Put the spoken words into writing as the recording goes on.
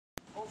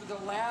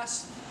the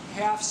last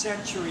half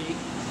century,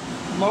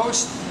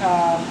 most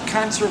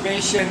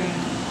conservation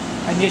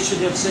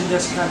initiatives in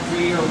this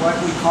country, or what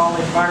we call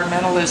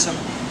environmentalism,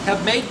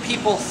 have made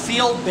people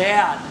feel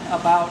bad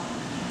about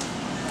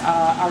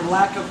our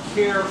lack of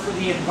care for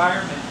the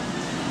environment.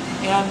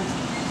 And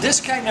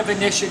this kind of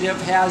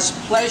initiative has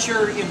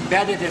pleasure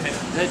embedded in it,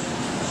 that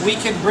we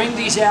can bring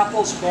these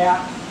apples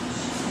back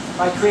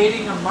by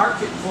creating a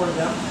market for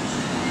them,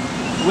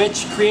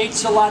 which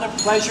creates a lot of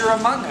pleasure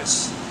among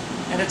us.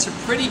 And it's a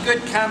pretty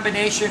good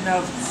combination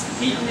of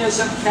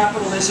hedonism,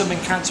 capitalism,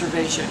 and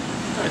conservation.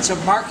 It's a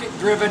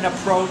market-driven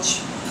approach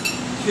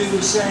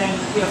to saying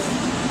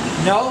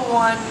if no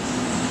one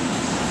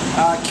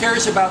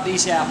cares about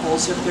these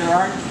apples, if there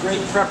aren't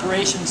great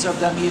preparations of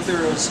them either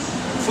as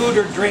food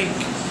or drink,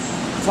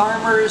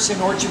 farmers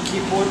and orchard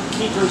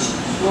keepers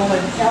will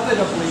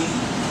inevitably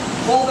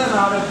pull them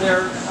out of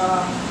their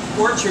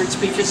orchards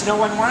because no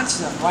one wants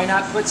them. Why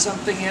not put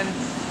something in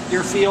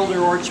your field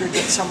or orchard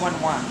that someone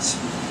wants?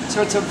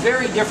 So it's a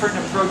very different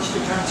approach to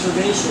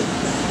conservation.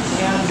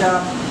 And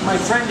my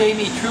friend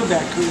Amy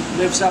Trubeck, who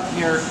lives up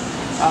near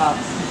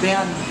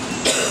Bend,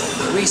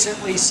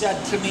 recently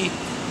said to me,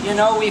 you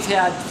know, we've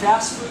had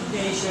Fast Food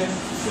Nation,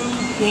 Food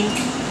Inc.,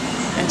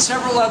 and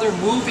several other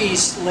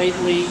movies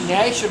lately,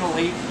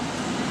 nationally,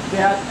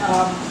 that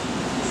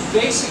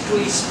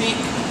basically speak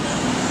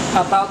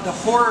about the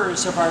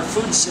horrors of our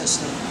food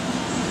system.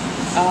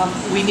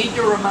 We need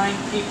to remind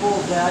people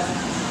that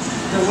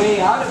the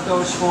way out of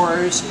those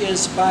horrors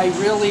is by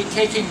really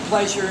taking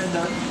pleasure in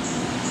the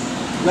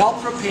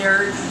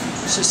well-prepared,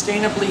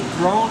 sustainably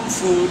grown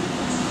food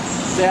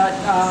that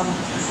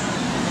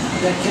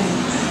that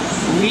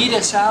can lead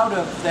us out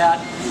of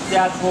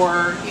that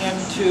horror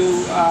into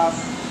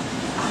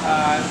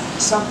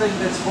something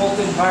that's both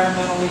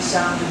environmentally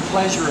sound and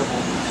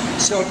pleasurable.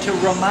 So to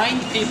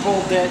remind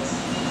people that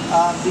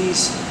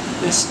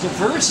this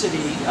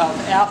diversity of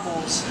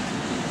apples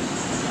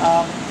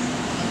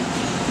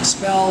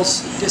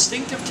spells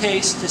distinctive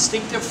tastes,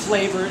 distinctive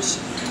flavors,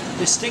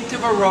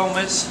 distinctive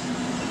aromas,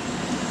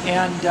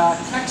 and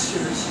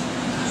textures,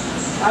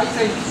 I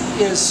think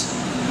is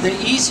the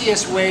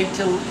easiest way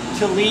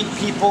to lead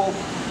people,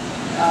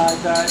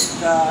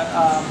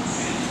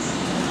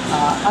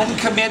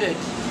 uncommitted,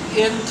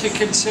 into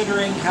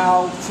considering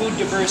how food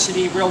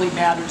diversity really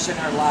matters in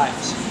our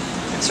lives.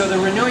 And so the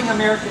Renewing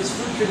America's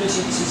Food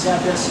Traditions has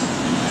had this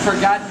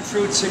Forgotten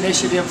Fruits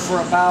initiative for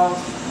about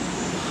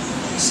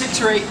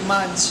 6 or 8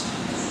 months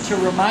to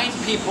remind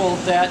people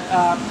that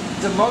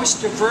the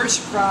most diverse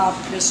crop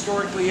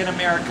historically in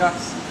America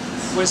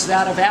was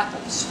that of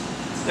apples.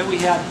 That we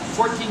had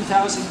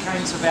 14,000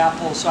 kinds of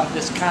apples on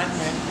this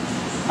continent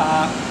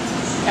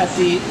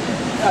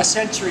a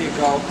century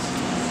ago.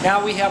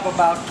 Now we have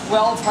about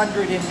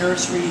 1,200 in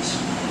nurseries,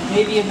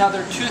 maybe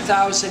another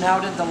 2,000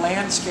 out in the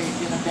landscape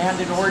in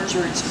abandoned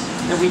orchards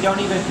that we don't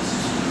even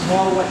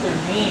know what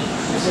they're named,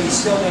 because they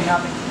still may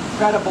have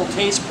incredible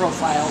taste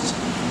profiles.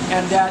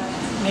 And that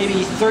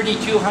maybe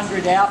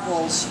 3,200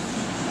 apples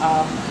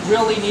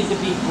really need to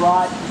be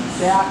brought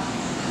back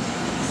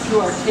to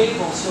our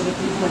table so that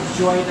people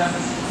enjoy them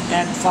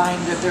and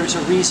find that there's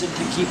a reason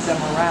to keep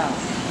them around.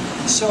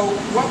 So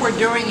what we're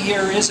doing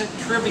here isn't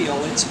trivial.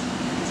 It's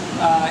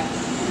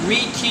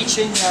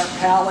reteaching our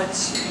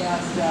palates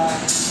and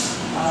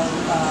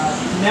our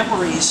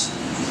memories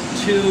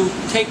to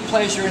take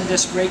pleasure in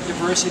this great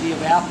diversity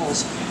of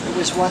apples that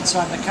was once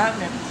on the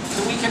continent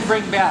that we can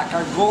bring back.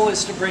 Our goal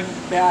is to bring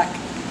back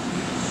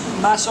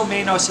más o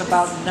menos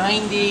about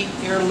 90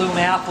 heirloom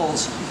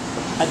apples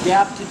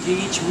adapted to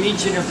each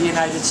region of the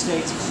United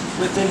States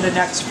within the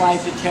next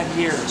 5 to 10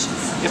 years.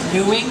 If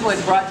New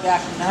England brought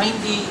back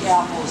 90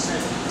 apples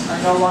that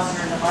are no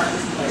longer in the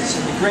marketplace,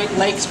 and the Great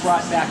Lakes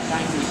brought back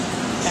 90,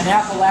 and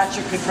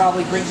Appalachia could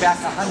probably bring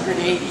back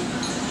 180,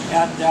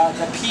 and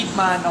the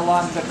Piedmont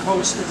along the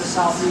coast of the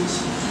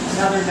southeast,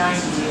 another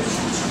 90-ish,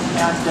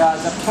 and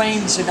the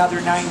Plains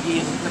another 90,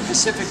 and the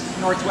Pacific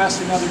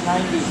Northwest another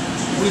 90,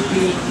 we'd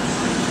be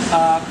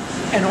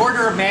an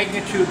order of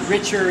magnitude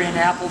richer in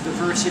apple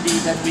diversity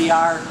than we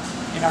are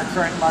in our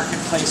current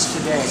marketplace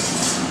today.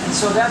 And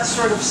so that's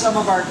sort of some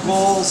of our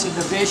goals and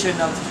the vision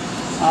of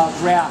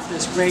RAFT,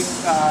 this great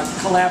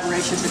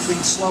collaboration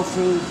between Slow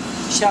Food,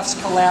 Chefs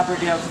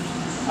Collaborative,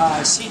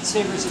 Seed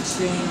Savers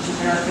Exchange,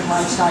 American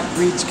Livestock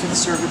Breeds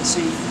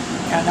Conservancy,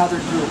 and other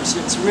groups.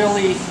 It's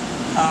really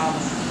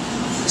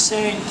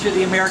saying to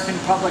the American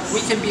public,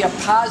 we can be a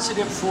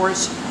positive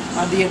force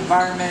on the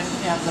environment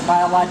and the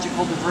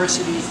biological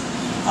diversity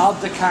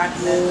of the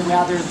continent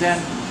rather than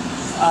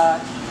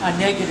a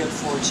negative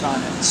force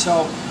on it.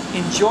 So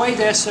enjoy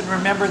this, and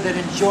remember that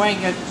enjoying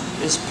it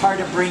is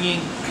part of bringing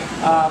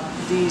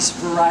these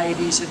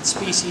varieties and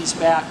species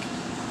back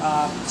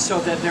so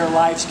that their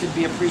lives can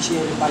be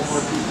appreciated by more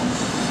people.